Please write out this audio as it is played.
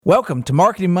Welcome to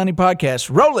Marketing Money Podcast.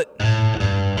 Roll it.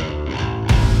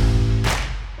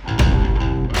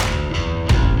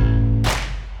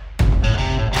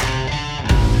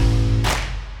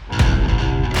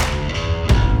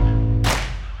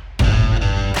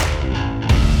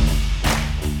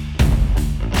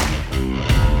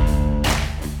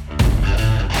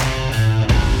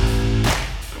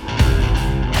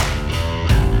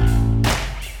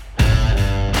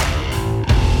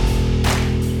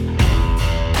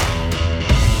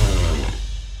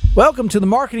 Welcome to the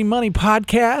Marketing Money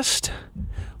Podcast.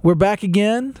 We're back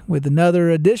again with another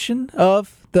edition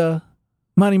of the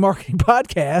Money Marketing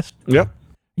Podcast. Yep.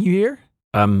 You here?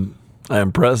 I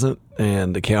am present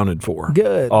and accounted for.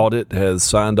 Good. Audit has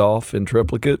signed off in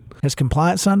triplicate. Has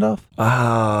compliance signed off?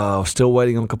 Still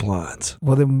waiting on compliance.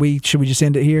 Well, then should we just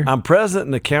end it here? I'm present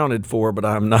and accounted for, but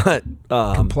I'm not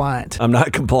Compliant. I'm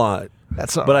not compliant.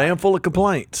 That's all. But I am full of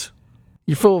complaints.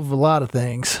 You're full of a lot of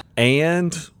things.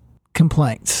 And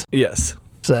Complaints. yes.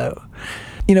 So,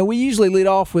 we usually lead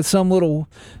off with some little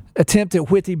attempt at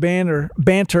witty banter.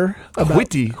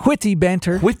 Witty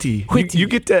banter. Witty. Witty. You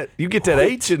get that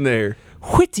H in there.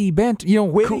 Witty banter.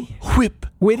 Witty? Cool. Whip.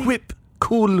 Witty? Whip.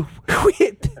 Cool.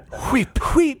 Whip. Whip.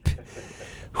 Whip.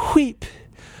 Whip.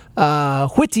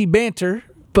 Witty banter.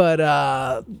 But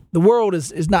the world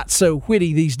is not so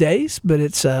witty these days. But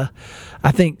it's, I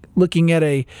think, looking at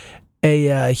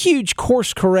a huge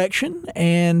course correction.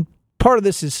 And part of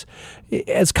this is,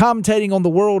 as commentating on the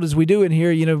world as we do in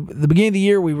here, the beginning of the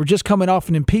year, we were just coming off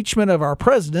an impeachment of our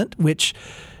president, which,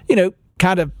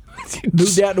 kind of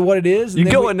moved out to what it is. You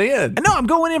going in? No, I'm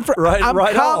going in for, right, I'm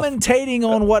right commentating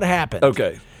on what happened.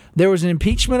 Okay. There was an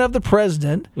impeachment of the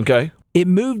president. Okay. It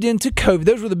moved into COVID.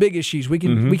 Those were the big issues. We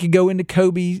could go into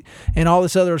Kobe and all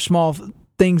this other small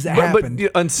things that happened.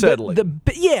 But unsettling.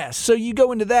 Yes. So you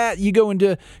go into that. You go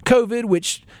into COVID,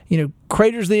 which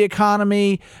craters the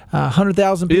economy.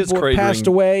 100,000 people have passed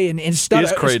away, and it's not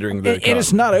cratering the economy. And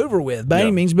it's not over with by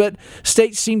any means. But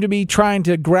states seem to be trying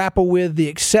to grapple with the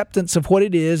acceptance of what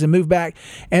it is and move back.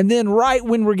 And then right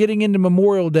when we're getting into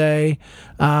Memorial Day,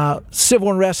 civil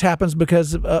unrest happens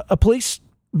because of a police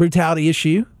brutality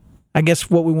issue. I guess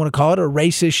what we want to call it, a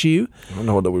race issue. I don't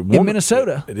know what we want. In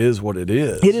Minnesota. It is what it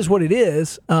is. It is what it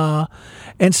is.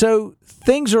 And so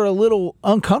things are a little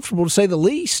uncomfortable, to say the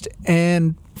least,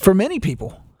 and for many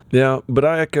people. Yeah, but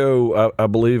I echo, I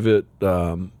believe it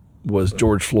was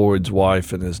George Floyd's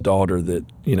wife and his daughter that,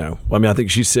 I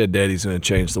think she said Daddy's going to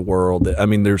change the world.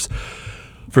 There's,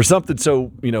 for something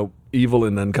so, evil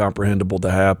and incomprehensible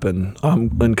to happen,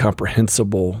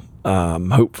 incomprehensible,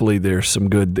 hopefully there's some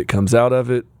good that comes out of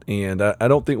it. And I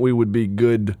don't think we would be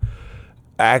good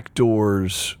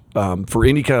actors for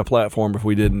any kind of platform if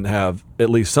we didn't have at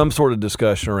least some sort of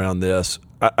discussion around this.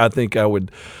 I think I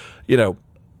would,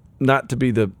 not to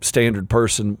be the standard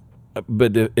person,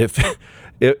 but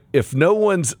if no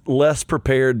one's less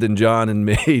prepared than John and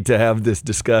me to have this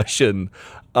discussion,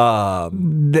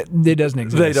 it doesn't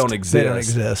exist. They don't exist. They don't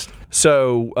exist.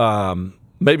 So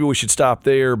maybe we should stop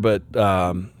there, but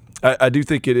I do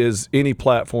think it is any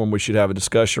platform we should have a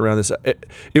discussion around this.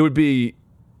 It would be,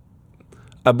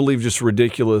 I believe, just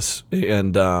ridiculous.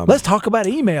 And let's talk about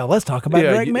email. Let's talk about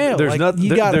direct mail. There's nothing.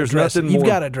 You've got to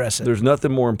address it. There's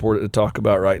nothing more important to talk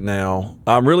about right now.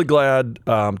 I'm really glad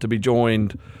to be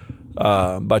joined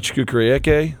by Chikukwere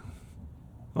Eke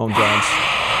on John's.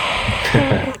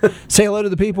 Say hello to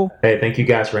the people. Hey, thank you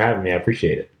guys for having me. I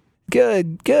appreciate it.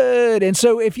 Good. And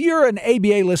so if you're an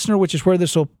ABA listener, which is where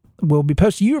this will be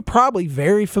posted, you're probably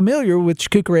very familiar with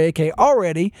Chikukwere Eke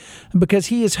already, because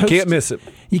he is hosted. Can't miss him.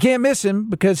 You can't miss him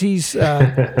because he's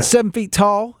 7 feet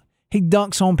tall. He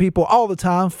dunks on people all the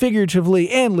time,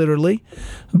 figuratively and literally.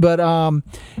 But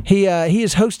he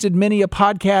has hosted many a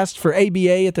podcast for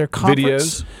ABA at their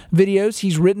conference. Videos.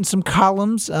 He's written some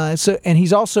columns. And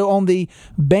he's also on the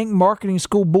Bank Marketing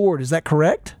School board. Is that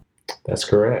correct? That's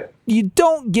correct. You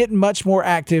don't get much more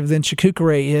active than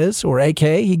Chikukwere is, or AK.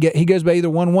 He goes by either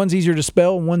one. One's easier to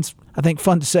spell, one's, I think,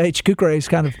 fun to say. Chikukwere is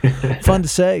kind of fun to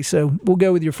say, so we'll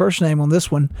go with your first name on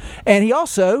this one. And he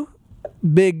also,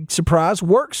 big surprise,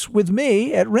 works with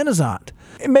me at Renaissance.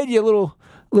 It made you a little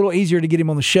easier to get him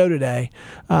on the show today.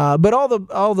 But all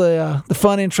the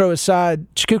fun intro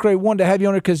aside, Chikukwere, wanted to have you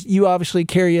on here because you obviously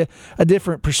carry a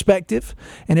different perspective,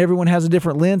 and everyone has a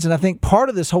different lens. And I think part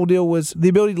of this whole deal was the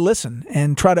ability to listen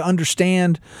and try to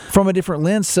understand from a different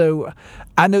lens. So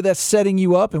I know that's setting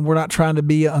you up, and we're not trying to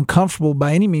be uncomfortable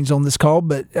by any means on this call,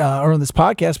 but or on this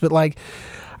podcast. But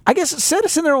I guess set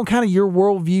us in there on kind of your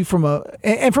worldview from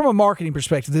a marketing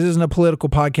perspective. This isn't a political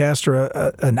podcast or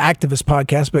an activist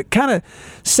podcast, but kind of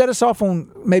set us off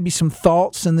on maybe some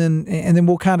thoughts, and then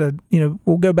we'll kind of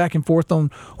we'll go back and forth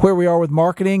on where we are with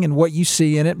marketing and what you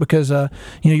see in it, because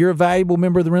you're a valuable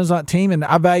member of the Renaissance team, and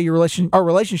I value our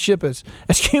relationship as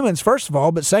humans first of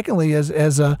all, but secondly as we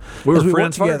as were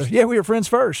friends together. first. Yeah, we were friends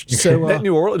first. So at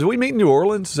New Orleans, did we meet in New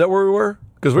Orleans? Is that where we were?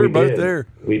 Because we were both there.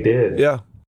 We did. Yeah.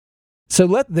 So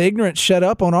let the ignorance shut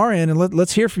up on our end, and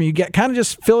let's hear from you. Kind of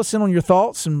just fill us in on your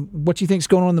thoughts and what you think is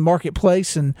going on in the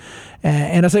marketplace, and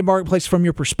I say marketplace from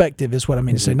your perspective is what I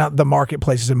mean to say, not the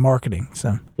marketplaces in marketing.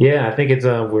 So yeah, I think it's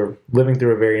we're living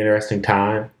through a very interesting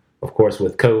time, of course,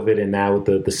 with COVID and now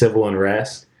with the civil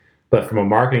unrest. But from a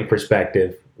marketing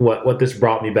perspective, what this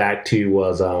brought me back to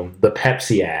was the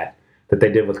Pepsi ad that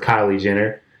they did with Kylie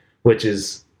Jenner, which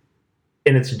is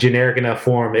in its generic enough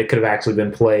form, it could have actually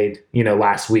been played,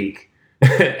 last week.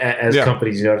 As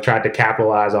companies, have tried to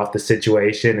capitalize off the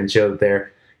situation and show that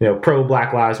they're, pro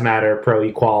Black Lives Matter, pro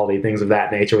equality, things of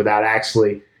that nature, without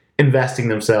actually investing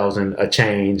themselves in a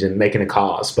change and making a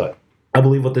cause. But I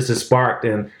believe what this has sparked,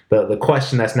 and the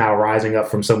question that's now rising up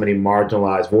from so many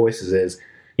marginalized voices is,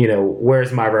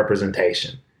 where's my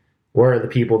representation? Where are the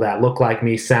people that look like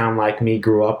me, sound like me,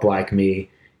 grew up like me,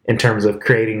 in terms of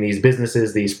creating these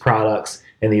businesses, these products,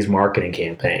 and these marketing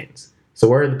campaigns? So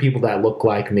where are the people that look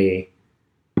like me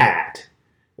at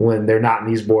when they're not in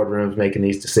these boardrooms making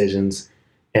these decisions?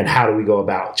 And how do we go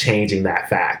about changing that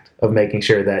fact of making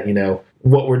sure that,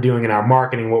 what we're doing in our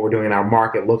marketing, what we're doing in our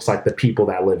market looks like the people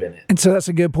that live in it? And so that's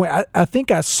a good point. I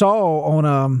think I saw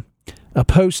on a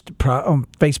post on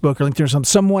Facebook or LinkedIn or something,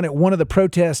 someone at one of the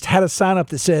protests had a sign up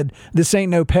that said, "This ain't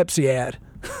no Pepsi ad."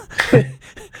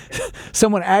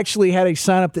 Someone actually had a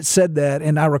sign up that said that,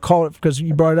 and I recall it because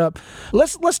you brought it up.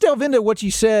 Let's delve into what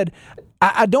you said.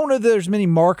 I don't know that there's many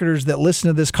marketers that listen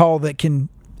to this call that can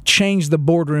change the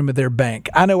boardroom of their bank.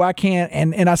 I know I can't,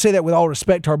 and I say that with all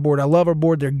respect to our board. I love our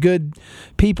board; they're good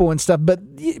people and stuff. But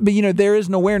there is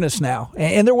an awareness now,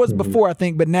 and there was before, I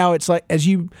think. But now it's like, as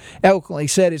you eloquently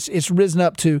said, it's risen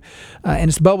up to, and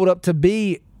it's bubbled up to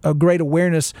be a great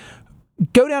awareness.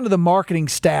 Go down to the marketing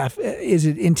staff. Is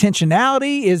it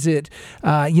intentionality? Is it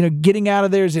getting out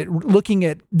of there? Is it looking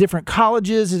at different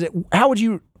colleges? Is it, how would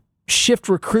you shift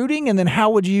recruiting, and then how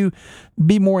would you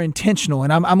be more intentional?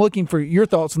 And I'm looking for your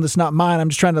thoughts on this, not mine. I'm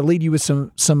just trying to lead you with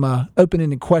some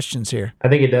open-ended questions here. I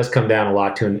think it does come down a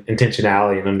lot to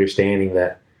intentionality and understanding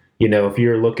that, if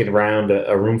you're looking around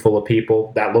a room full of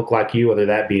people that look like you, whether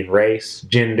that be in race,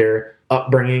 gender,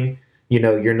 upbringing,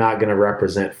 you're not going to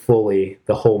represent fully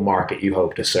the whole market you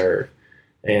hope to serve.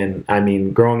 And I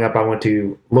mean, growing up, I went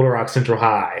to Little Rock Central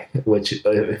High, which,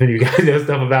 if any of you guys know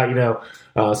stuff about,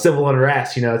 civil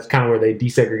unrest, it's kind of where they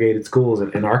desegregated schools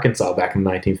in Arkansas back in the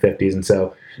 1950s. And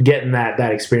so getting that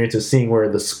experience of seeing where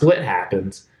the split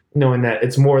happens, knowing that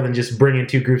it's more than just bringing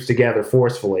two groups together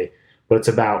forcefully, but it's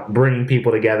about bringing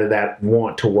people together that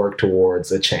want to work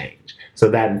towards a change. So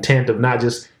that intent of not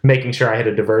just making sure I hit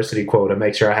a diversity quota,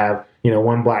 make sure I have,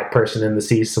 one Black person in the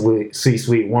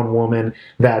C-suite, one woman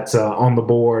that's on the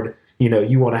board.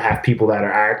 You want to have people that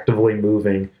are actively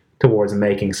moving towards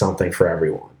making something for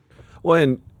everyone. Well,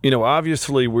 and,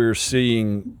 obviously we're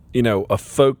seeing, a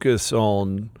focus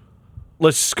on,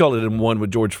 let's just call it in one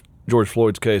with George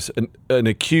Floyd's case, an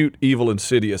acute, evil,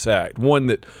 insidious act, one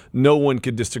that no one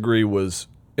could disagree was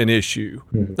an issue,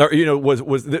 or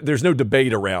was there's no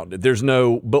debate around it. There's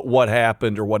no but what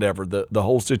happened or whatever. The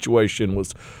whole situation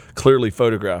was clearly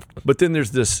photographed. But then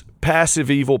there's this passive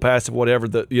evil, passive whatever.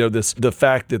 The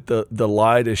fact that the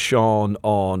light is shone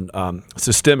on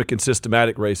systemic and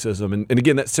systematic racism, and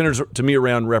again that centers to me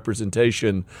around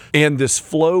representation and this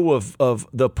flow of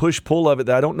the push pull of it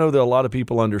that I don't know that a lot of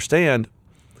people understand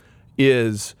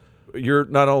is. You're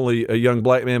not only a young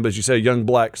Black man, but as you say, a young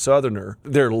Black Southerner.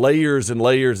 There are layers and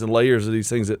layers and layers of these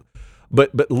things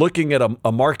but looking at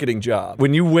a marketing job.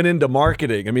 When you went into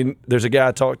marketing, I mean, there's a guy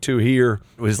I talked to here.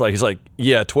 He's like,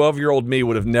 12-year-old me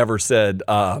would have never said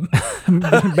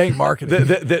bank marketing.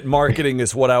 that marketing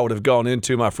is what I would have gone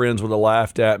into. My friends would have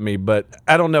laughed at me. But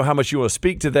I don't know how much you want to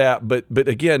speak to that. But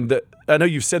again, I know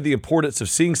you've said the importance of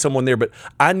seeing someone there, but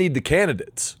I need the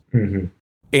candidates. Mm-hmm.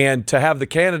 And to have the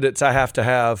candidates, I have to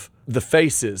have the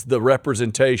faces, the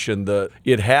representation,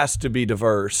 it has to be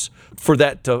diverse for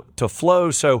that to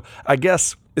flow. So I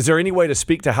guess, is there any way to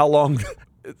speak to how long,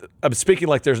 I'm speaking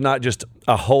like there's not just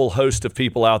a whole host of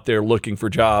people out there looking for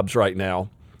jobs right now.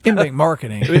 in-bank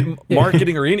marketing.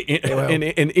 Marketing or in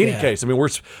any case. I mean,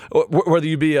 whether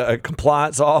you be a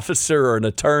compliance officer or an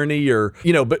attorney or,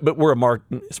 but we're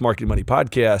it's Marketing Money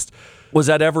podcast. Was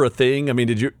that ever a thing? I mean,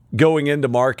 did you going into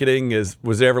marketing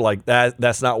was there ever like that?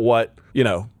 That's not what,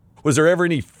 was there ever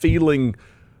any feeling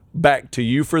back to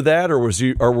you for that, or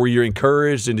were you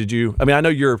encouraged? And did you, I mean,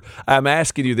 I'm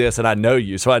asking you this and I know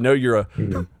you, so I know you're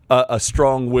a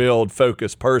strong-willed,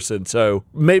 focused person. So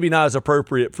maybe not as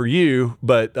appropriate for you,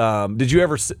 but did you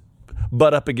ever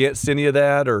butt up against any of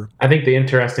that? Or I think the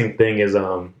interesting thing is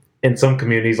in some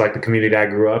communities, like the community I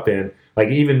grew up in, like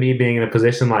even me being in a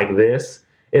position like this,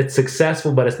 it's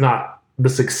successful, but it's not the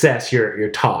success you're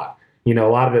taught. A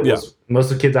lot of it was,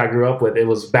 most of the kids I grew up with, it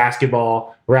was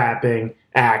basketball, rapping,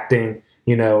 acting,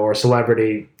 or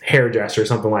celebrity hairdresser or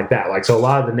something like that. Like, so a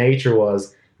lot of the nature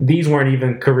was, these weren't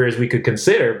even careers we could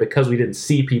consider because we didn't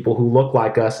see people who looked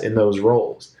like us in those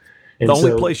roles. And the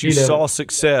only place you saw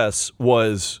success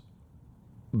was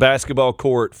basketball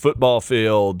court, football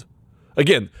field.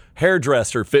 Again,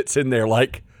 hairdresser fits in there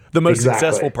like the most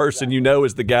successful person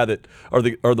is the guy that or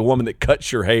the woman that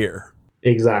cuts your hair.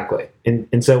 Exactly.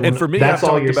 And so for me, that's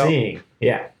all you're seeing.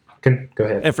 Yeah. Go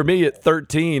ahead. And for me at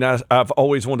 13, I've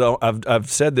always wanted to,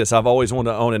 I've said this, I've always wanted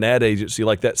to own an ad agency.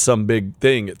 Like that's some big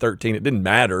thing at 13. It didn't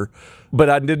matter, but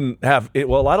I didn't have it.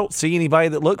 Well, I don't see anybody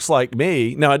that looks like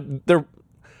me. Now there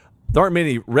aren't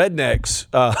many rednecks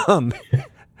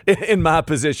in my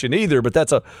position either, but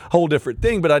that's a whole different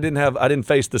thing. But I didn't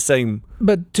face the same.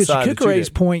 But to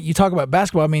Chukwukare's point, you talk about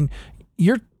basketball. I mean,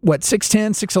 you're what,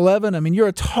 6'10", 6'11"? I mean, you're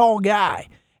a tall guy.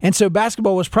 And so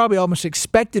basketball was probably almost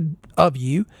expected of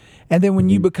you. And then when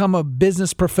you become a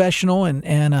business professional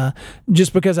and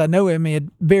just because I know him, he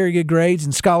had very good grades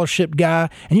and scholarship guy,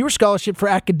 and you were scholarship for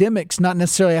academics, not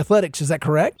necessarily athletics. Is that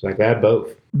correct? Like that,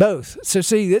 both. Both. So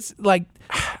see, it's like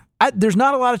there's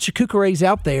not a lot of Chukwukares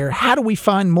out there. How do we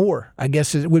find more? I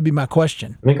guess it would be my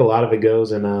question. I think a lot of it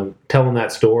goes in telling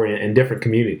that story in different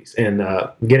communities and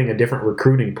getting a different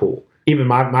recruiting pool. Even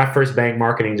my first bank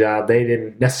marketing job, they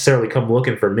didn't necessarily come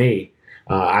looking for me.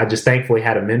 I just thankfully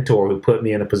had a mentor who put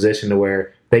me in a position to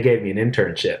where they gave me an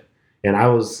internship. And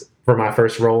for my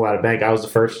first role at a bank, I was the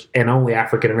first and only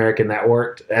African-American that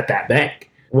worked at that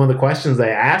bank. One of the questions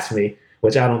they asked me,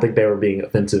 which I don't think they were being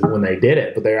offensive when they did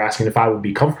it, but they were asking if I would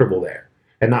be comfortable there.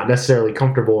 And not necessarily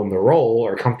comfortable in the role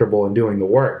or comfortable in doing the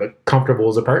work, but comfortable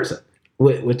as a person,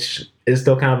 which is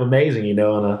still kind of amazing, in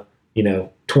a,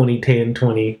 2010,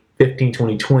 2015,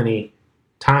 2020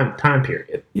 time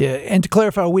period. Yeah, and to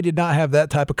clarify, we did not have that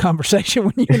type of conversation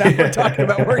when you and I were talking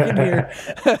about working here.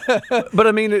 But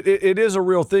I mean, it is a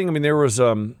real thing. I mean, there's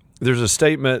a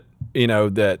statement,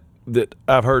 that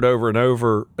I've heard over and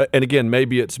over, and again,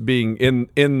 maybe it's being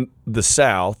in the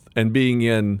South and being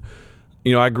in,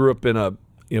 I grew up in a,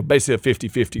 basically a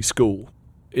 50-50 school.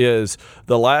 Is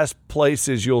the last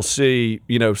places you'll see,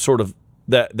 sort of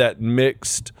that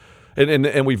mixed.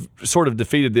 And we've sort of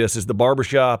defeated this is the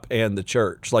barbershop and the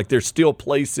church. Like there's still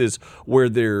places where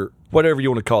they're, whatever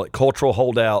you want to call it, cultural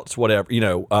holdouts, whatever,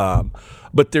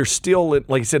 but they're still,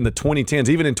 like you said, in the 2010s,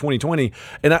 even in 2020.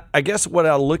 And I guess what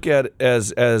I look at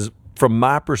as from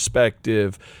my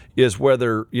perspective is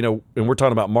whether, and we're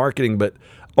talking about marketing, but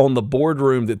on the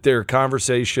boardroom that there are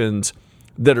conversations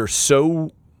that are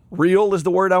so real is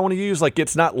the word I want to use. Like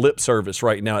it's not lip service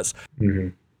right now. It's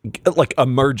like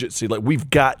emergency, like we've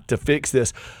got to fix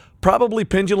this. Probably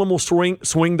pendulum will swing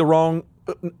the wrong,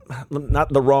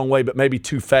 not the wrong way, but maybe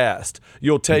too fast.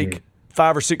 You'll take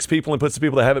 5 or 6 people and put some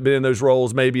people that haven't been in those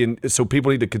roles maybe, and so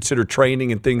people need to consider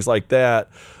training and things like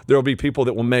that. There'll be people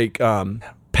that will make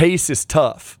pace is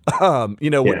tough.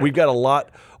 We've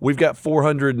got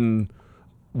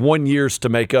 401 years to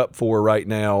make up for right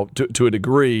now to a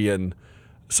degree, and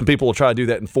some people will try to do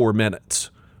that in 4 minutes.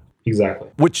 Exactly.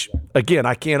 Which, again,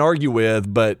 I can't argue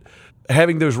with, but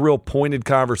having those real pointed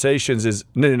conversations is,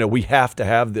 no, we have to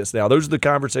have this now. Those are the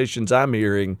conversations I'm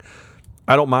hearing.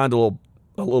 I don't mind a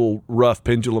little rough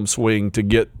pendulum swing to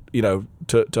get, to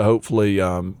hopefully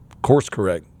course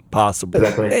correct, possibly.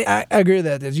 Exactly. I agree with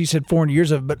that, as you said, 400 years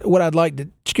of it. But what I'd like to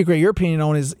get your opinion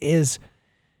on is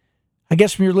I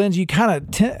guess from your lens, you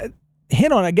kind of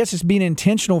hint on, I guess it's being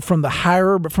intentional from the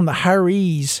hirer, but from the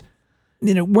hirees,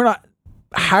 we're not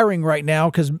hiring right now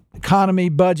because economy,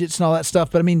 budgets, and all that stuff.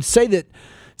 But I mean, say that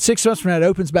 6 months from now it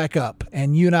opens back up,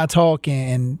 and you and I talk,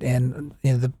 and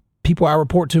the people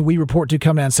we report to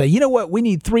come down and say, you know what, we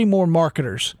need 3 more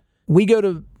marketers. We go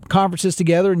to conferences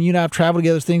together, and you and I have traveled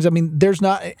together. Things. I mean,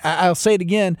 I'll say it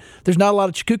again. There's not a lot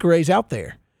of Chukwukares out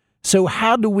there. So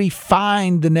how do we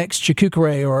find the next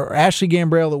Chikukuray or Ashley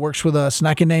Gambrell that works with us? And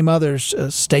I can name others,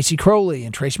 Stacy Crowley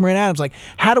and Tracy Moran Adams. Like,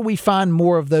 how do we find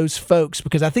more of those folks?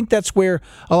 Because I think that's where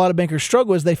a lot of bankers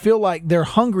struggle is they feel like they're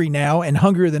hungry now and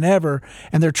hungrier than ever,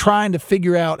 and they're trying to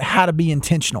figure out how to be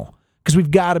intentional. Because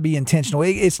we've got to be intentional.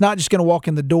 It's not just going to walk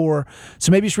in the door.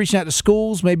 So maybe it's reaching out to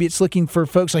schools. Maybe it's looking for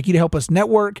folks like you to help us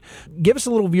network. Give us a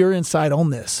little of your insight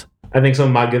on this. I think some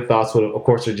of my good thoughts would, of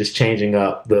course, are just changing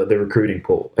up the recruiting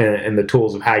pool and the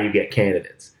tools of how you get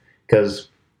candidates. Because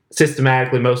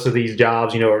systematically, most of these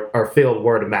jobs, are filled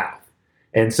word of mouth.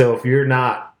 And so if you're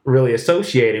not really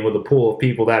associating with a pool of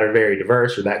people that are very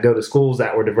diverse or that go to schools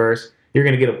that were diverse, you're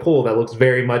going to get a pool that looks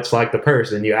very much like the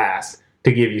person you asked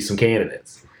to give you some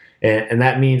candidates. And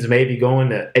that means maybe going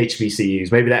to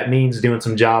HBCUs. Maybe that means doing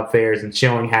some job fairs and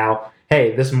showing how,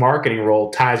 hey, this marketing role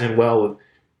ties in well with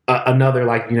another,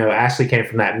 Ashley came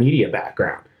from that media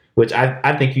background, which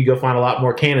I think you go find a lot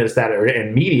more candidates that are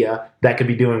in media that could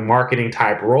be doing marketing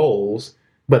type roles,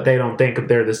 but they don't think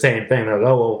they're the same thing. They're like,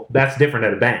 oh, well, that's different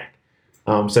at a bank.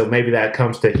 So maybe that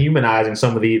comes to humanizing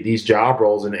some of these job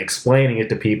roles and explaining it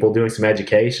to people, doing some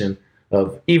education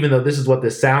of, even though this is what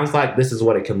this sounds like, this is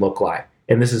what it can look like.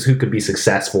 And this is who could be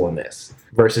successful in this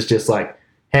versus just like,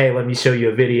 hey, let me show you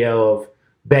a video of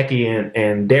Becky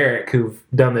and Derek who've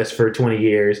done this for 20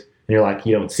 years. And you're like,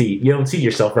 you don't see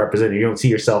yourself represented. You don't see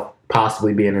yourself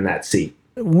possibly being in that seat.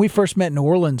 When we first met in New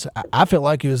Orleans, I felt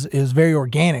like it was very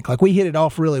organic. Like we hit it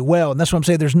off really well. And that's what I'm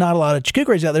saying. There's not a lot of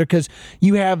Chikukurays out there because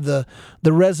you have the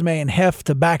resume and heft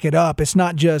to back it up. It's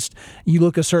not just you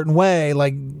look a certain way,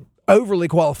 like overly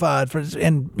qualified for,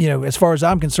 and as far as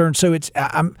I'm concerned. So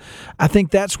I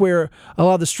think that's where a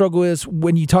lot of the struggle is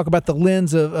when you talk about the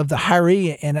lens of the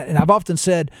hiree. And I've often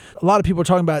said a lot of people are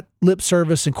talking about lip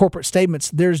service and corporate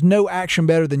statements. There's no action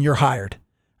better than you're hired.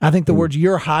 I think the words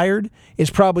 "you're hired" is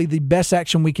probably the best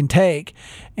action we can take.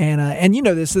 And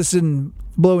this isn't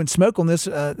blowing smoke on this.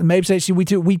 Maybe say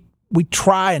we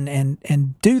try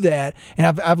and do that,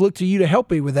 and I've looked to you to help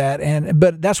me with that.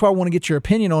 But that's why I want to get your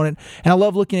opinion on it. And I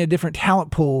love looking at a different talent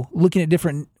pool, looking at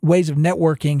different ways of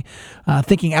networking,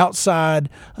 thinking outside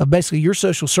of basically your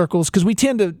social circles, because we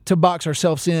tend to box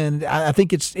ourselves in. I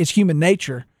think it's human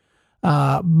nature.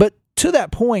 But to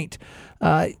that point,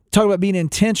 talk about being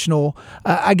intentional.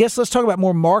 I guess let's talk about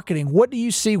more marketing. What do you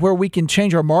see where we can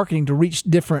change our marketing to reach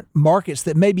different markets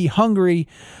that may be hungry?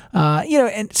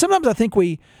 And sometimes I think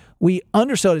we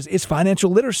undersell it as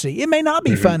financial literacy. It may not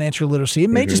be financial literacy. It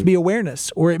may just be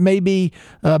awareness, or it may be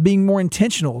being more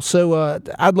intentional. So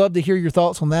I'd love to hear your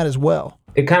thoughts on that as well.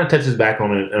 It kind of touches back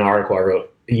on an article I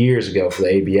wrote years ago for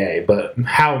the ABA, but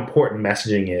how important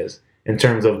messaging is in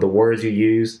terms of the words you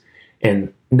use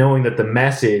and knowing that the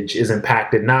message is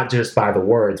impacted not just by the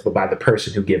words, but by the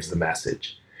person who gives the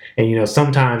message. And,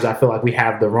 sometimes I feel like we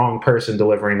have the wrong person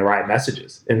delivering the right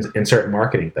messages in certain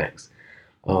marketing things.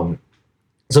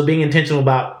 So being intentional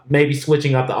about maybe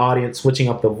switching up the audience, switching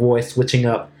up the voice, switching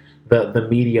up the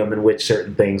medium in which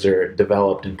certain things are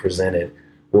developed and presented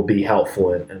will be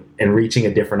helpful in reaching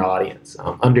a different audience.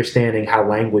 Understanding how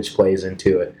language plays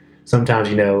into it. Sometimes,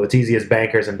 it's easy as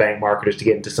bankers and bank marketers to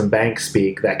get into some bank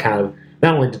speak that kind of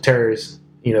not only deters,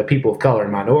 people of color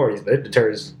and minorities, but it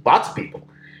deters lots of people.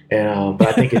 And but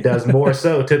I think it does more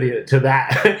so to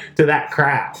that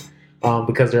crowd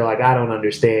because they're like, I don't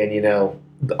understand,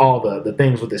 all the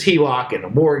things with this HELOC and the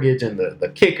mortgage and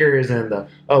the kickers and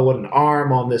what an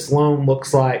arm on this loan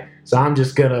looks like. So I'm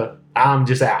just out. I'm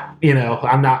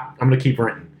gonna keep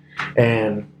renting.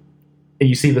 And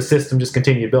you see the system just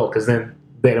continue to build because then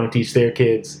they don't teach their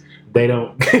kids. They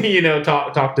don't,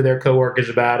 talk to their coworkers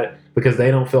about it because they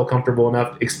don't feel comfortable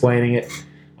enough explaining it.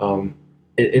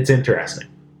 It's interesting.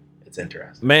 It's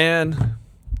interesting. Man,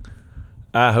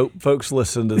 I hope folks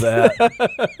listen to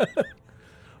that.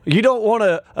 You don't want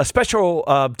a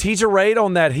special teaser rate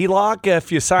on that HELOC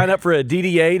if you sign up for a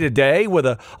DDA today with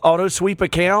an auto sweep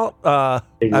account?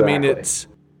 Exactly. I mean,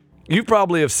 you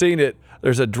probably have seen it.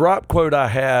 There's a drop quote I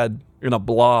had in a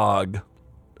blog.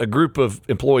 A group of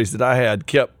employees that I had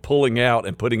kept pulling out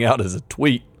and putting out as a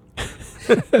tweet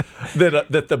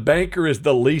that the banker is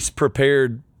the least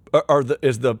prepared,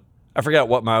 I forgot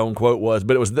what my own quote was,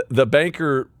 but it was the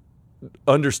banker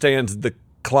understands the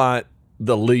client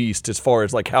the least as far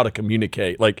as like how to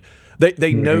communicate. Like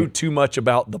they know too much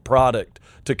about the product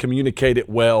to communicate it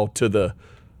well to the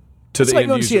It's like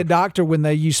going to see a doctor when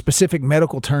they use specific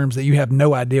medical terms that you have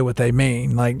no idea what they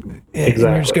mean. Like, exactly.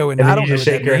 You're just going, and I don't know you just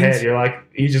shake your head.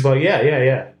 You just like,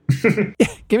 yeah.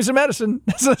 Give me some medicine.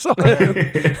 That's all I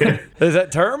do. Is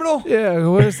that terminal? Yeah,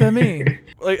 what does that mean?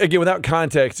 Like, again, without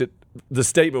context, the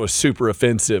statement was super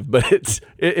offensive, but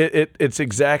it's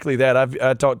exactly that.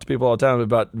 I talk to people all the time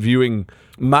about viewing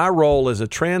my role as a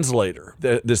translator,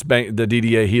 this bank, the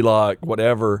DDA, HELOC,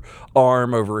 whatever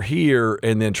arm over here,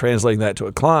 and then translating that to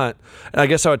a client. And I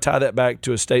guess I would tie that back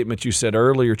to a statement you said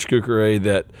earlier, Chikukuray,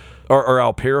 that, or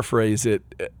I'll paraphrase it,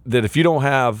 that if you don't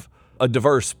have a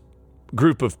diverse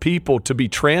group of people to be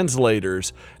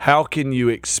translators, how can you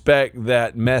expect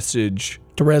that message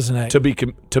to resonate,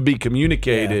 to be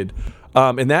communicated? Yeah.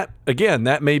 And that, again,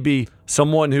 that may be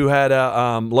someone who had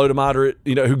a low to moderate,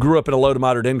 who grew up in a low to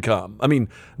moderate income. I mean,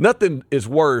 nothing is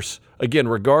worse, again,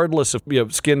 regardless of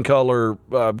skin color,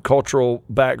 cultural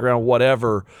background,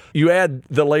 whatever. You add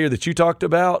the layer that you talked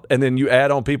about, and then you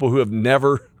add on people who have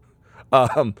never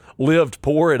lived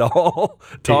poor at all,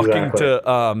 talking to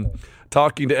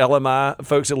LMI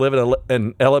folks that live in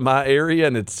an LMI area,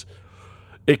 and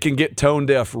it can get tone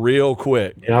deaf real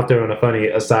quick. And I'll throw in a funny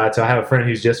aside. So I have a friend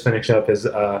who's just finished up his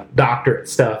doctorate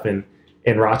stuff in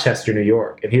Rochester, New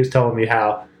York, and he was telling me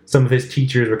how some of his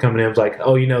teachers were coming in and was like,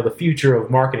 oh, the future of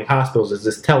marketing hospitals is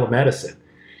this telemedicine.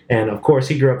 And of course,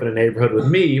 he grew up in a neighborhood with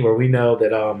me where we know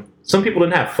that some people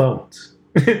didn't have phones.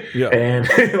 Yeah. And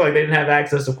like they didn't have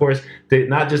access, of course, to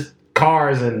not just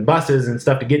cars and buses and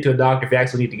stuff to get to a doctor if you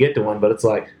actually need to get to one, but it's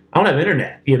like, I don't have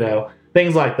internet,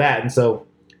 things like that. And so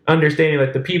understanding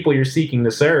like the people you're seeking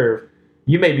to serve,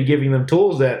 you may be giving them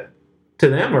tools that to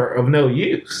them are of no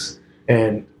use.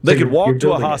 And they could walk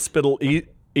to a hospital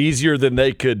easier than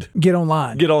they could get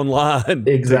online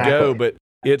exactly. to go, but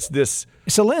it's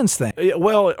a lens thing.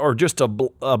 Well, or just a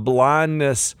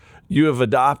blindness. You have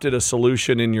adopted a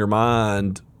solution in your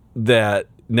mind that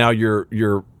now you're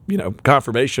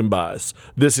confirmation bias.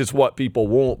 This is what people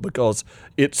want because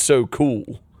it's so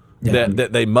cool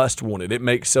that they must want it. It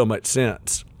makes so much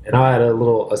sense. And I'll add a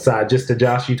little aside just to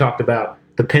Josh. You talked about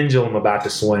the pendulum about to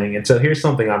swing. And so here's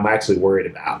something I'm actually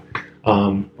worried about.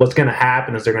 What's going to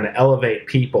happen is they're going to elevate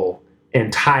people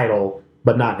in title,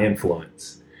 but not in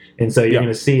influence. And so you're going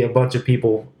to see a bunch of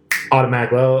people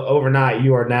automatically, overnight,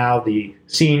 you are now the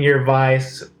senior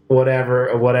vice,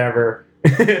 whatever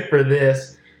for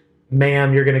this.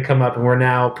 Ma'am, you're going to come up and we're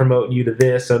now promoting you to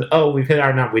this. So, we've hit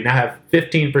our number. We now have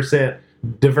 15%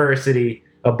 diversity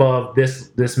above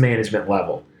this management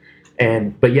level.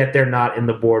 But yet they're not in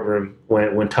the boardroom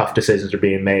when tough decisions are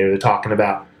being made, or they're talking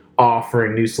about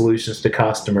offering new solutions to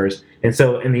customers. And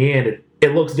so in the end,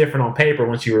 it looks different on paper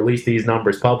once you release these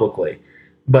numbers publicly,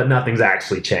 but nothing's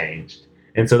actually changed.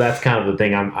 And so that's kind of the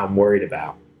thing I'm worried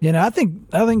about. I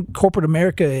think corporate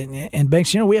America and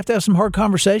banks, we have to have some hard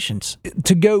conversations.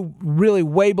 To go really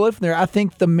way below from there, I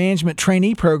think the management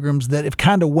trainee programs that have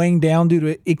kind of waned down due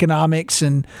to economics,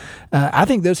 and I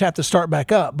think those have to start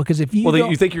back up, because if you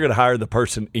you think you're going to hire the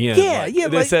person in.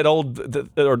 It's that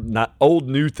old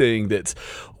new thing that's,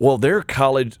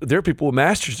 they're people with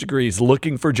master's degrees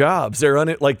looking for jobs. They're on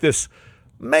it like this,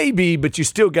 maybe, but you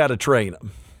still got to train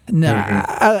them. No,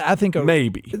 I think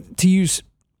maybe to use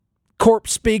corp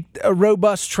speak, a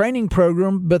robust training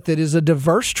program, but that is a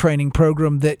diverse training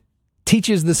program that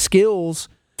teaches the skills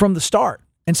from the start.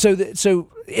 And so it's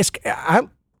a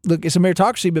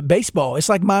meritocracy, but baseball, it's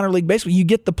like minor league baseball. You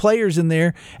get the players in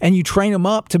there and you train them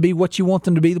up to be what you want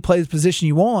them to be, to play the position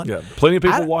you want. Yeah, plenty of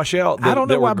people wash out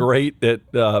that were great at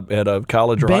a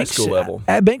college or high school level.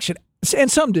 Banks should.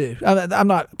 And some do. I'm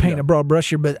not painting a broad brush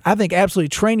here, but I think absolutely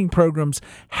training programs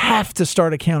have to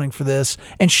start accounting for this,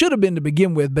 and should have been to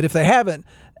begin with. But if they haven't,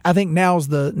 I think now's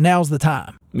the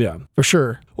time. Yeah, for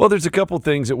sure. Well, there's a couple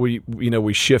things that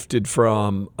we shifted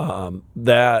from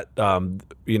that.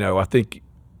 I think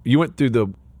you went through the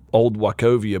old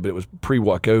Wachovia, but it was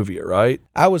pre-Wachovia, right?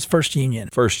 I was First Union,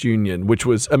 which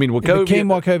was Wachovia became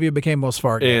Wachovia, became Wells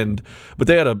Fargo, but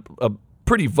they had a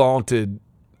pretty vaunted.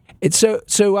 It's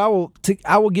so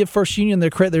I will give First Union their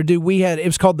credit their due. It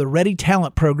was called the Ready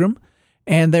Talent Program,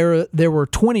 and there were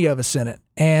 20 of us in it,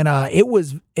 and it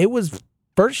was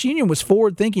First Union was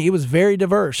forward thinking. It was very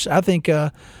diverse. I think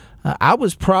I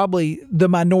was probably the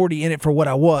minority in it for what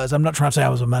I was. I'm not trying to say I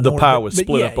was a minority. The pie was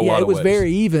split up a lot of ways. It was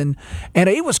very even, and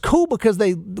it was cool because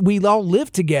we all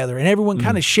lived together, and everyone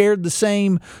kind of shared the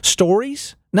same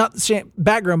stories. Not the same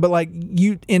background, but like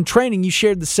you in training, you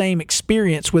shared the same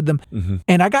experience with them. Mm-hmm.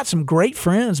 And I got some great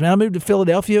friends, man. I moved to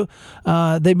Philadelphia.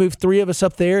 They moved 3 of us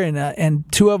up there, and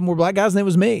 2 of them were black guys, and it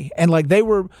was me. And like they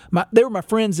were my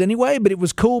friends anyway. But it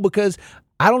was cool because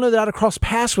I don't know that I'd have crossed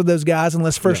paths with those guys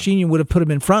unless First Union would have put them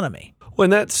in front of me. Well,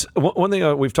 and that's one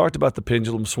thing we've talked about, the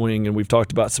pendulum swing, and we've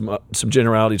talked about some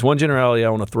generalities. One generality I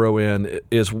want to throw in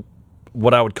is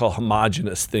what I would call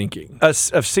homogenous thinking.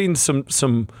 I've seen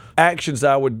some actions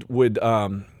that I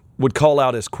would call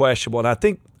out as questionable, and I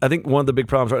think I think one of the big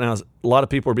problems right now is a lot of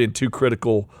people are being too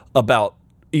critical about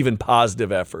even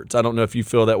positive efforts. I don't know if you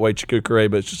feel that way,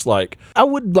 Chikukuray, but it's just like... I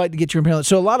would like to get your opinion.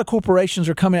 So a lot of corporations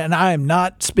are coming out, and I am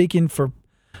not speaking for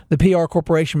the PR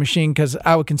corporation machine because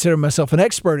I would consider myself an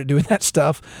expert at doing that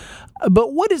stuff.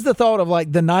 But what is the thought of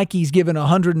like the Nikes giving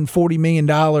 $140 million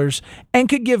and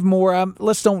could give more?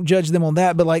 Let's don't judge them on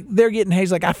that, but like they're getting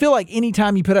hazed. Like I feel like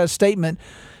anytime you put out a statement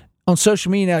on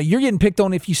social media now, you're getting picked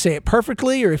on if you say it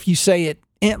perfectly or if you say it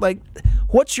like.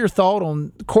 What's your thought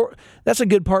on that's a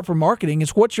good part for marketing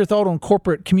is what's your thought on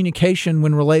corporate communication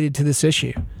when related to this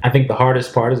issue? I think the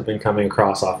hardest part has been coming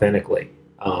across authentically.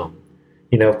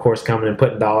 Of course, coming and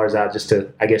putting dollars out just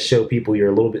to, I guess, show people you're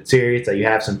a little bit serious, that you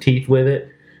have some teeth with it.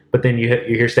 But then you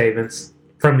hear statements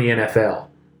from the NFL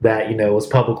that, was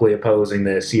publicly opposing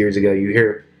this years ago. You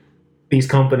hear these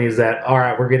companies that, all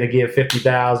right, we're going to give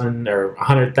 $50,000 or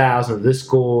 $100,000 to this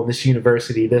school, this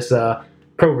university, this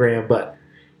program, but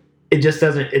it just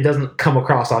doesn't come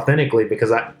across authentically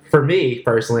because for me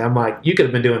personally, I'm like, you could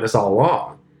have been doing this all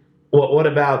along. What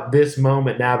about this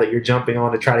moment now that you're jumping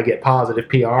on to try to get positive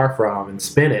PR from and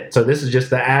spin it? So this is just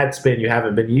the ad spin you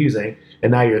haven't been using,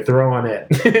 and now you're throwing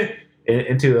it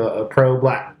into a pro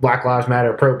Black Lives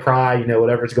Matter, pro Pride,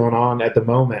 whatever's going on at the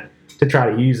moment to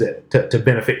try to use it to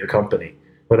benefit your company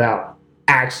without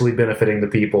actually benefiting the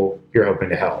people you're hoping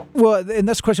to help. Well, and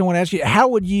that's a question I want to ask you. How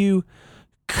would you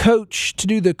coach to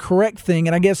do the correct thing?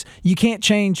 And I guess you can't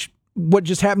change what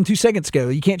just happened 2 seconds ago.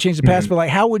 You can't change the past, but like,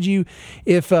 how would you,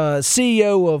 if a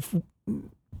CEO of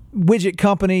widget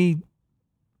company,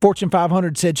 Fortune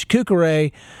 500 said,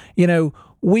 Chikukuray,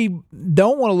 we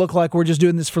don't want to look like we're just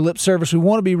doing this for lip service. We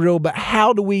want to be real, but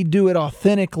how do we do it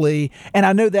authentically? And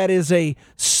I know that is a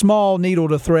small needle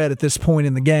to thread at this point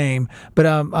in the game, but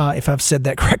if I've said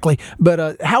that correctly,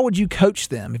 but how would you coach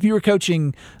them? If you were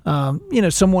coaching,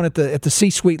 someone at the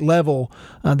C-suite level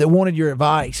that wanted your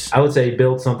advice? I would say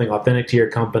build something authentic to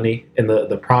your company and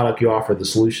the product you offer, the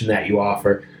solution that you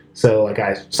offer. So like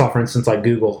I saw, for instance, like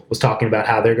Google was talking about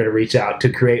how they're going to reach out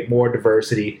to create more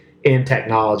diversity in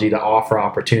technology to offer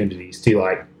opportunities to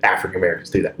like African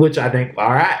Americans through that, which I think, all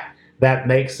right, that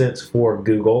makes sense for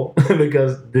Google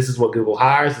because this is what Google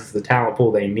hires. This is the talent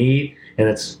pool they need, and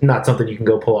it's not something you can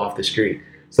go pull off the street.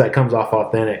 So that comes off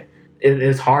authentic.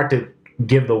 It's hard to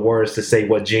give the words to say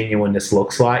what genuineness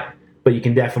looks like, but you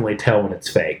can definitely tell when it's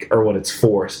fake or when it's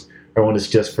forced or when it's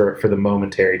just for the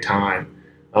momentary time.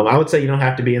 I would say you don't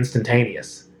have to be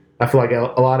instantaneous. I feel like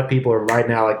a lot of people are right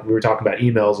now, like we were talking about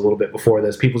emails a little bit before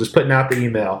this, people just putting out the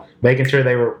email, making sure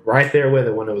they were right there with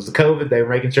it. When it was the COVID, they were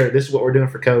making sure this is what we're doing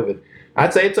for COVID.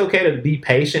 I'd say it's okay to be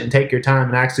patient and take your time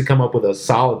and actually come up with a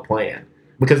solid plan.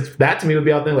 Because that to me would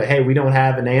be all things like, hey, we don't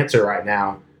have an answer right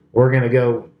now. We're going to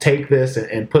go take this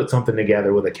and put something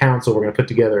together with a council. We're going to put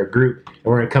together a group and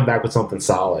we're going to come back with something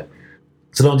solid.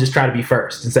 So don't just try to be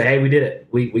first and say, hey, we did it.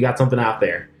 We got something out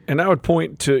there. And I would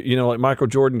point to, like Michael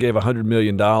Jordan gave $100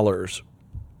 million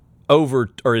over,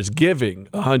 or is giving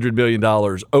 $100 million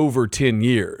over 10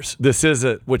 years. This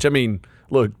isn't, which I mean,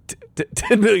 look,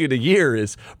 $10 million a year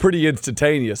is pretty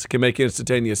instantaneous. It can make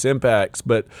instantaneous impacts,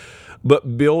 but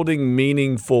building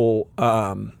meaningful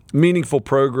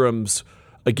programs,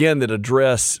 again, that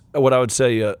address what I would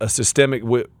say a systemic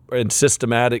and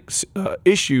systematic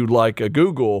issue like a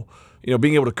Google.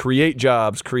 Being able to create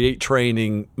jobs, create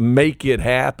training, make it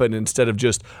happen instead of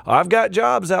just, I've got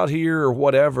jobs out here or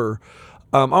whatever.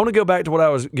 I want to go back to what I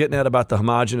was getting at about the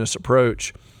homogenous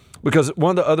approach, because one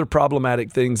of the other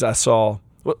problematic things I saw,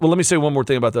 well, let me say one more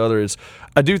thing about the other is,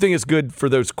 I do think it's good for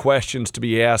those questions to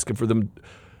be asked and for them,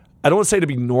 I don't want to say to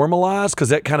be normalized, because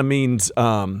that kind of means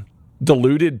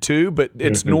diluted too, but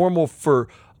it's normal for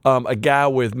a guy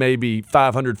with maybe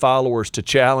 500 followers to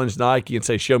challenge Nike and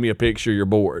say, show me a picture, you're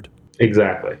bored.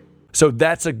 Exactly. So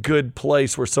that's a good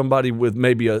place where somebody with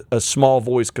maybe a small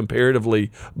voice comparatively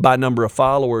by number of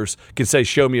followers can say,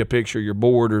 show me a picture, you're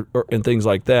bored, and things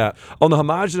like that. On the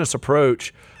homogenous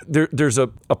approach, there's a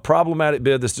problematic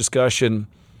bit of this discussion.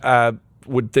 I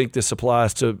would think this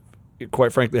applies to,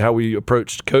 quite frankly, how we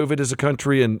approached COVID as a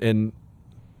country. And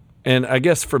I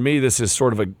guess for me, this is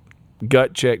sort of a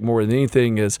gut check more than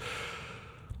anything, is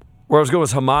where I was going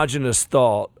with homogenous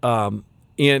thought.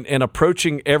 In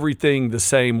approaching everything the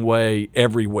same way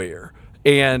everywhere.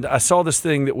 And I saw this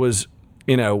thing that was,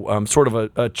 sort of a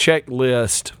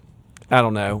checklist. I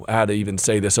don't know how to even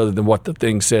say this other than what the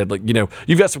thing said. Like,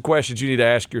 you've got some questions you need to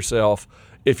ask yourself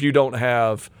if you don't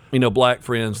have, black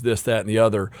friends, this, that, and the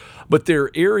other. But there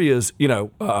are areas,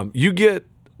 you get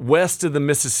west of the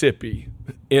Mississippi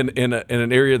in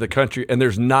an area of the country, and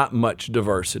there's not much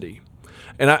diversity.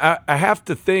 And I have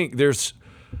to think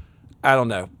I don't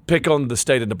know, pick on the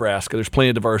state of Nebraska. There's plenty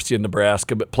of diversity in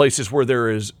Nebraska, but places where there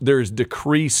is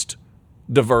decreased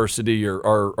diversity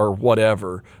or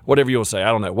whatever you want to say, I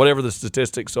don't know, whatever the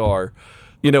statistics are.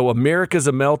 America's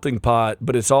a melting pot,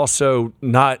 but it's also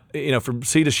not, from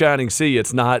sea to shining sea,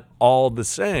 it's not all the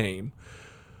same.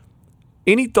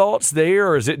 Any thoughts there,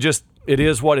 or is it just, it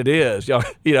is what it is?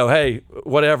 Hey,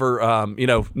 whatever,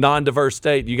 non-diverse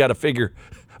state, you got to figure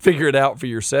it out for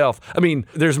yourself. I mean,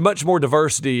 there's much more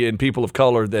diversity in people of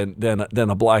color than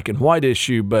a black and white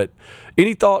issue, but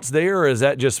any thoughts there, or is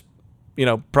that just,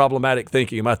 problematic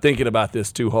thinking? Am I thinking about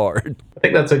this too hard? I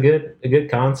think that's a good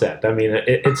concept. I mean,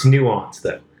 it's nuanced,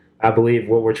 though. I believe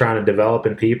what we're trying to develop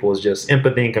in people is just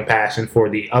empathy and compassion for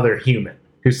the other human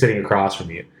who's sitting across from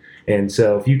you. And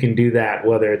so if you can do that,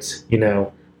 whether it's,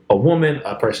 a woman,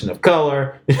 a person of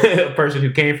color, a person who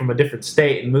came from a different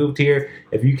state and moved here,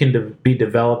 if you can be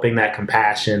developing that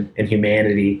compassion and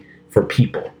humanity for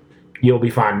people, you'll be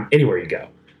fine anywhere you go,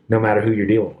 no matter who you're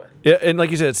dealing with. Yeah, and like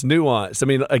you said, it's nuanced. I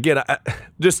mean, again,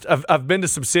 I've been to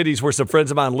some cities where some friends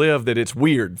of mine live that it's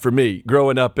weird for me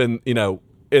growing up in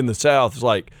the South. It's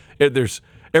like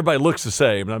everybody looks the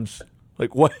same, and I'm just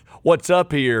like, what's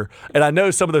up here? And I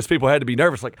know some of those people had to be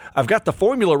nervous. Like, I've got the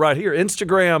formula right here.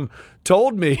 Instagram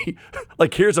told me,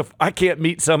 like, I can't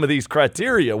meet some of these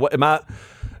criteria. What am I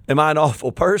an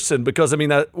awful person? Because I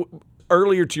mean,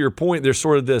 earlier to your point, there's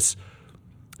sort of this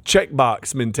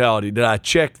checkbox mentality. Did I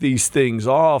check these things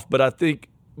off? But I think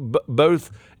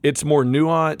both it's more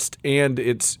nuanced and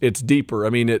it's deeper. I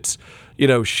mean, it's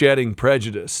shedding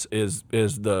prejudice is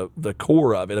the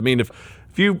core of it. I mean, if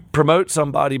you promote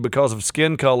somebody because of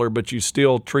skin color, but you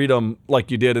still treat them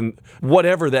like you did in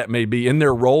whatever that may be in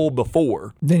their role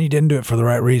before, then you didn't do it for the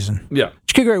right reason. Yeah.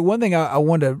 Chikuku, one thing I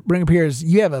wanted to bring up here is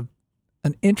you have an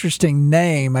interesting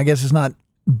name. I guess it's not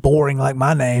boring like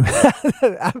my name.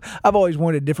 I've always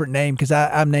wanted a different name because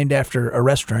I'm named after a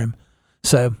restroom.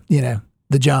 So,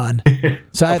 the John.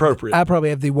 So appropriate. I probably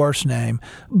have the worst name.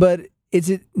 But is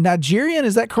it Nigerian?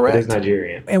 Is that correct? It is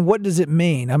Nigerian. And what does it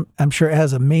mean? I'm sure it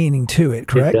has a meaning to it,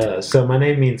 correct? It does. So my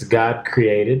name means God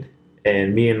created,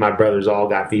 and me and my brothers all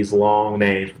got these long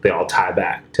names, but they all tie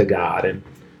back to God and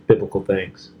biblical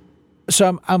things.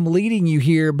 So I'm leading you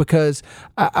here because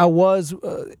I was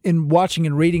in watching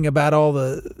and reading about all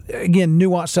the, again,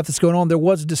 nuanced stuff that's going on. There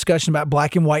was a discussion about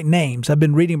black and white names. I've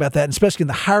been reading about that, and especially in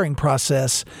the hiring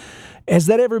process. Has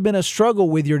that ever been a struggle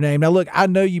with your name? Now, look, I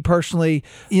know you personally,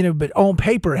 but on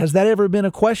paper, has that ever been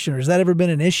a question, or has that ever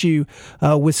been an issue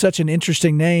with such an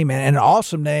interesting name and an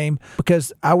awesome name?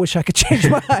 Because I wish I could change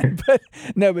mine,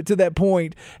 but to that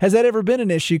point, has that ever been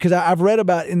an issue? Because I've read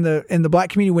about in the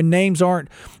black community when names aren't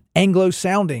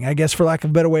Anglo-sounding, I guess, for lack of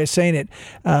a better way of saying it.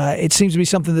 It seems to be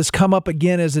something that's come up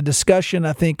again as a discussion.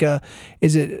 I think,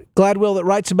 is it Gladwell that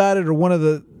writes about it, or one of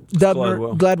the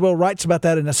Gladwell writes about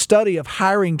that in a study of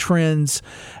hiring trends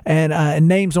and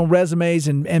names on resumes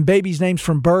and babies' names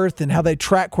from birth and how they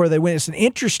track where they went. It's an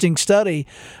interesting study.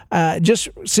 Just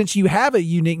since you have a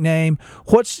unique name,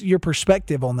 what's your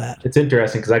perspective on that? It's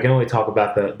interesting because I can only talk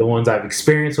about the ones I've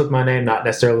experienced with my name, not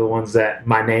necessarily the ones that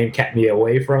my name kept me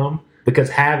away from.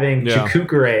 Because having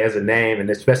Chikuku as a name, and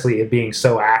especially it being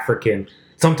so African,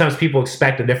 sometimes people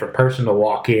expect a different person to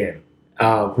walk in.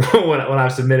 When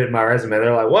I've submitted my resume,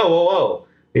 they're like, whoa,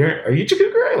 are you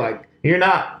Chikuku? Like, you're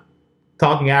not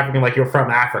talking African like you're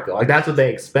from Africa. Like, that's what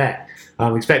they expect.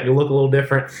 Expect me to look a little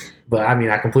different. But, I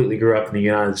mean, I completely grew up in the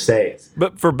United States.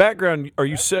 But for background, are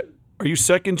you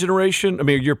second generation? I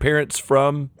mean, are your parents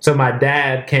from? So my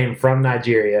dad came from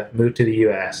Nigeria, moved to the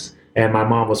U.S., and my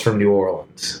mom was from New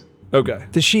Orleans. Okay.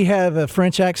 Does she have a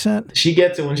French accent? She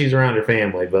gets it when she's around her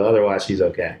family, but otherwise she's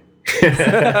okay.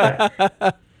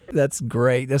 That's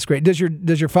great. That's great. Does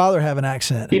your father have an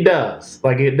accent? He does.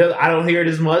 Like, it does. I don't hear it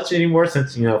as much anymore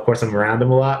since, of course I'm around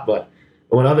him a lot, but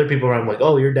when other people are around, I'm like,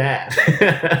 oh, your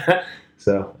dad.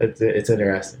 So it's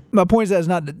interesting. My point is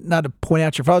not to point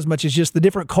out your father as much as just the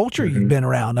different culture you've been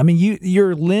around. I mean,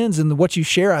 your lens and what you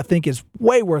share, I think, is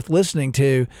way worth listening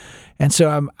to. And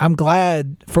so I'm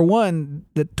glad, for one,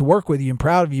 that to work with you and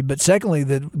proud of you, but secondly,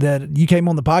 that you came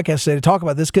on the podcast today to talk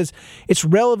about this because it's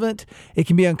relevant. It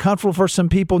can be uncomfortable for some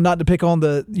people, not to pick on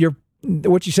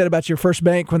what you said about your first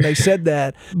bank when they said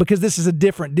that, because this is a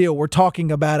different deal. We're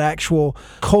talking about actual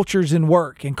cultures in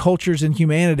work and cultures in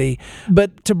humanity.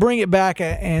 But to bring it back,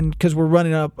 and because we're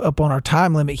running up on our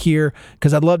time limit here,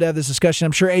 because I'd love to have this discussion.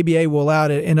 I'm sure ABA will allow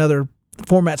it in other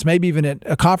formats, maybe even at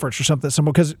a conference or something,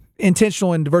 because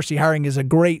intentional and diversity hiring is a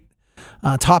great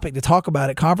topic to talk about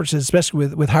at conferences, especially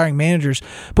with hiring managers.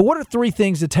 But what are 3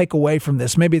 things to take away from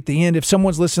this? Maybe at the end, if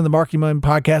someone's listening to the Marketing Money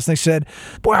podcast and they said,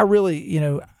 boy, I really,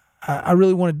 I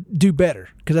really want to do better,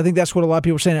 because I think that's what a lot of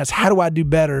people are saying. Is how do I do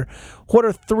better? What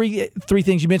are three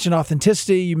things? You mentioned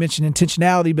authenticity, you mentioned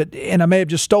intentionality, and I may have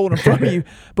just stolen them from you.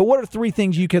 But what are 3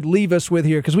 things you could leave us with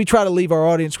here? Because we try to leave our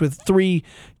audience with 3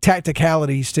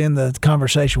 tacticalities to end the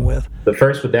conversation with. The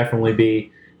first would definitely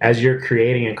be, as you're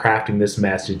creating and crafting this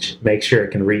message, make sure it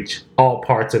can reach all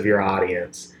parts of your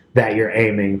audience that you're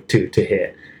aiming to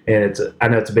hit. And I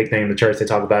know it's a big thing in the church. They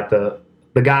talk about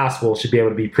the gospel should be able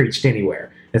to be preached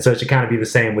anywhere. And so it should kind of be the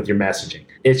same with your messaging.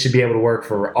 It should be able to work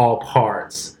for all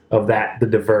parts of the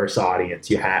diverse audience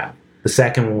you have. The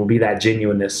second one will be that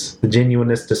genuineness, the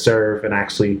genuineness to serve and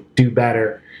actually do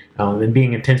better, and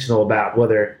being intentional about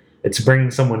whether it's bringing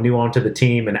someone new onto the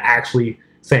team and actually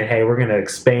saying, hey, we're going to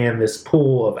expand this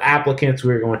pool of applicants.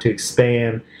 We're going to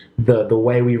expand the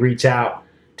way we reach out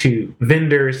to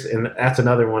vendors. And that's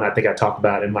another one I think I talked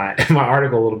about in my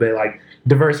article a little bit. Like,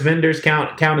 diverse vendors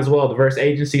count as well. Diverse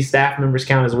agency staff members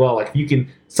count as well. Like, if you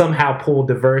can somehow pull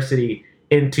diversity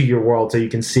into your world so you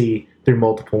can see through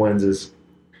multiple lenses.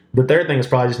 The third thing is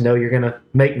probably just know you're going to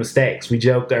make mistakes. We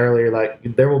joked earlier,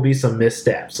 like, there will be some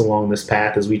missteps along this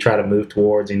path as we try to move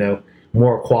towards,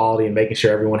 more equality and making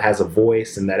sure everyone has a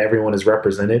voice and that everyone is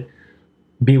represented.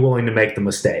 Be willing to make the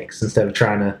mistakes instead of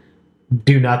trying to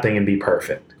do nothing and be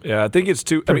perfect. Yeah, I think it's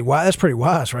too... That's pretty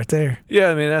wise right there.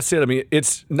 Yeah, I mean, that's it. I mean,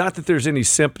 it's not that there's any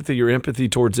sympathy or empathy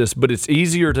towards this, but it's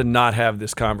easier to not have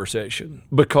this conversation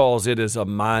because it is a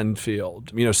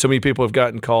minefield. So many people have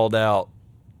gotten called out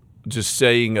just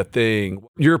saying a thing.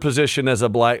 Your position as a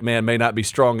black man may not be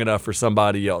strong enough for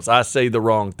somebody else. I say the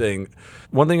wrong thing.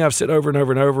 One thing I've said over and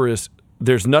over and over is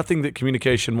there's nothing that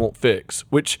communication won't fix,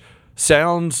 which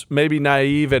sounds maybe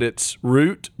naive at its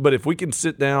root, but if we can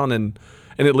sit down and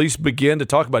at least begin to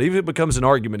talk about it, even if it becomes an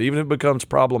argument, even if it becomes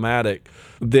problematic,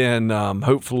 then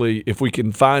hopefully if we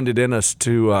can find it in us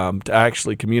to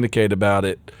actually communicate about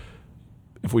it,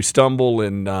 if we stumble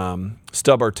and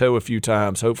stub our toe a few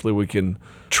times, hopefully we can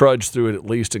trudge through it at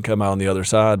least and come out on the other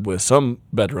side with some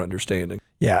better understanding.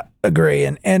 Yeah, agree.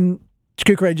 And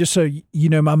Chakouka Ray, just so you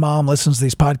know, my mom listens to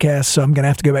these podcasts, so I'm going to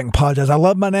have to go back and apologize. I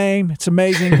love my name. It's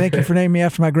amazing. Thank you for naming me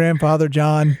after my grandfather,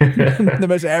 John. The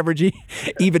most average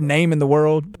even name in the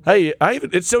world. Hey,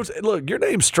 look, your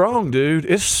name's strong, dude.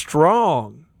 It's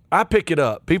strong. I pick it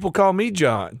up. People call me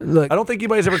John. Look, I don't think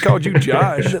anybody's ever called you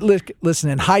Josh. Listen,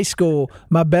 in high school,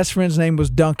 my best friend's name was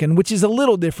Duncan, which is a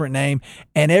little different name.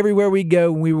 And everywhere we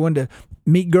go, when we wanted to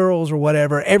meet girls or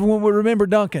whatever, everyone would remember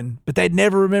Duncan, but they'd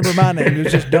never remember my name. It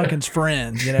was just Duncan's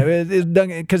friend. It's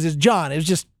Duncan because it's John. It was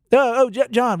just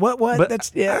John. What? But,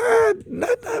 That's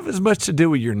not have as much to do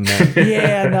with your name.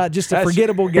 Yeah, not just a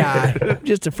forgettable guy.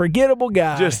 Just a forgettable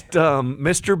guy. Just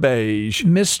Mr. Beige.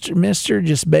 Mr.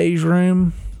 Just beige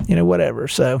room. Whatever.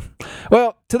 So,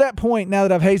 well, to that point, now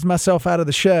that I've hazed myself out of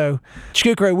the show,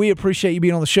 Chakouka Ray, we appreciate you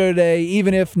being on the show today,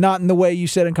 even if not in the way you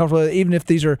said uncomfortable, even if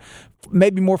these are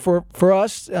maybe more for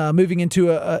us, moving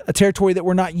into a territory that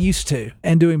we're not used to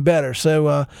and doing better.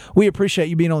 So we appreciate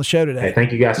you being on the show today. Hey,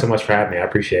 thank you guys so much for having me. I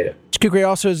appreciate it. Chakouka Ray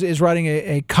also is writing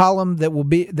a column that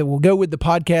will go with the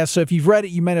podcast. So if you've read it,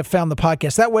 you may have found the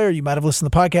podcast that way, or you might have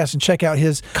listened to the podcast and check out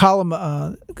his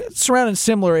column surrounding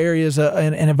similar areas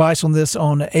and advice on this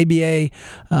on ABA,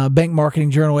 Bank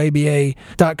Marketing Journal,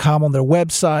 ABA.com on their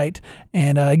website.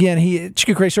 And again,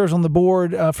 Chakouka Ray serves on the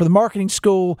board for the marketing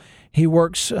school. He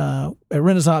works at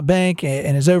Renaissance Bank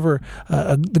and is over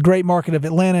the great market of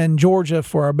Atlanta and Georgia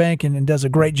for our bank and does a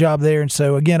great job there. And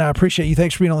so, again, I appreciate you.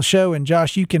 Thanks for being on the show. And,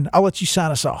 Josh, I'll let you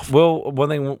sign us off. Well, one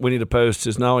thing we need to post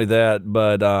is not only that,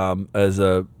 but as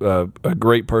a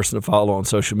great person to follow on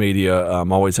social media,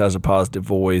 always has a positive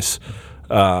voice.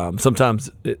 Sometimes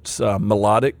it's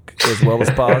melodic as well as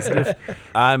positive.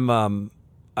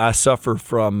 I suffer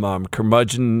from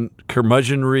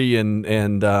curmudgeonry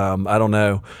and I don't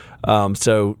know.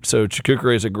 So Chakouka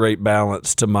Ray is a great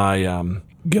balance to my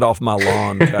get off my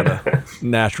lawn kind of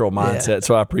natural mindset. Yeah.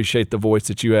 So I appreciate the voice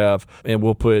that you have, and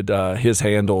we'll put his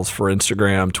handles for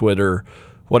Instagram, Twitter,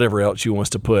 whatever else you want us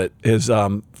to put. His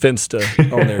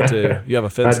Finsta on there too. You have a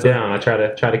Finsta? I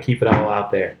try to keep it all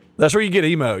out there. That's where you get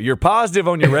emo. You're positive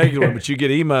on your regular, but you get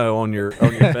emo on your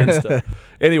Finsta.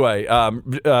 Anyway,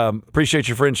 appreciate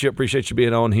your friendship. Appreciate you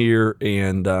being on here,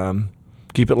 and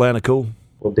keep Atlanta cool.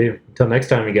 Will do. Until next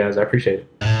time, you guys. I appreciate it.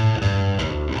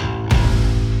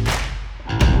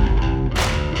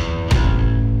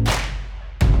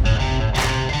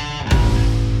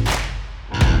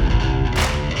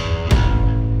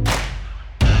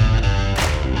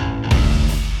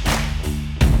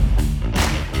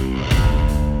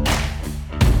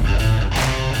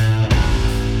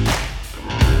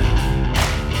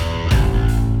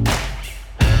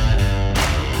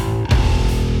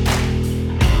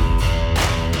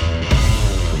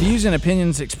 views and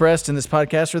opinions expressed in this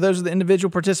podcast are those of the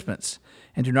individual participants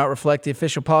and do not reflect the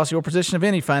official policy or position of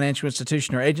any financial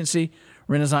institution or agency,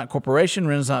 Renaissance Corporation,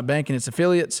 Renaissance Bank and its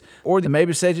affiliates, or the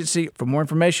Mabus Agency. For more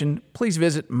information, please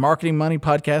visit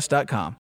marketingmoneypodcast.com.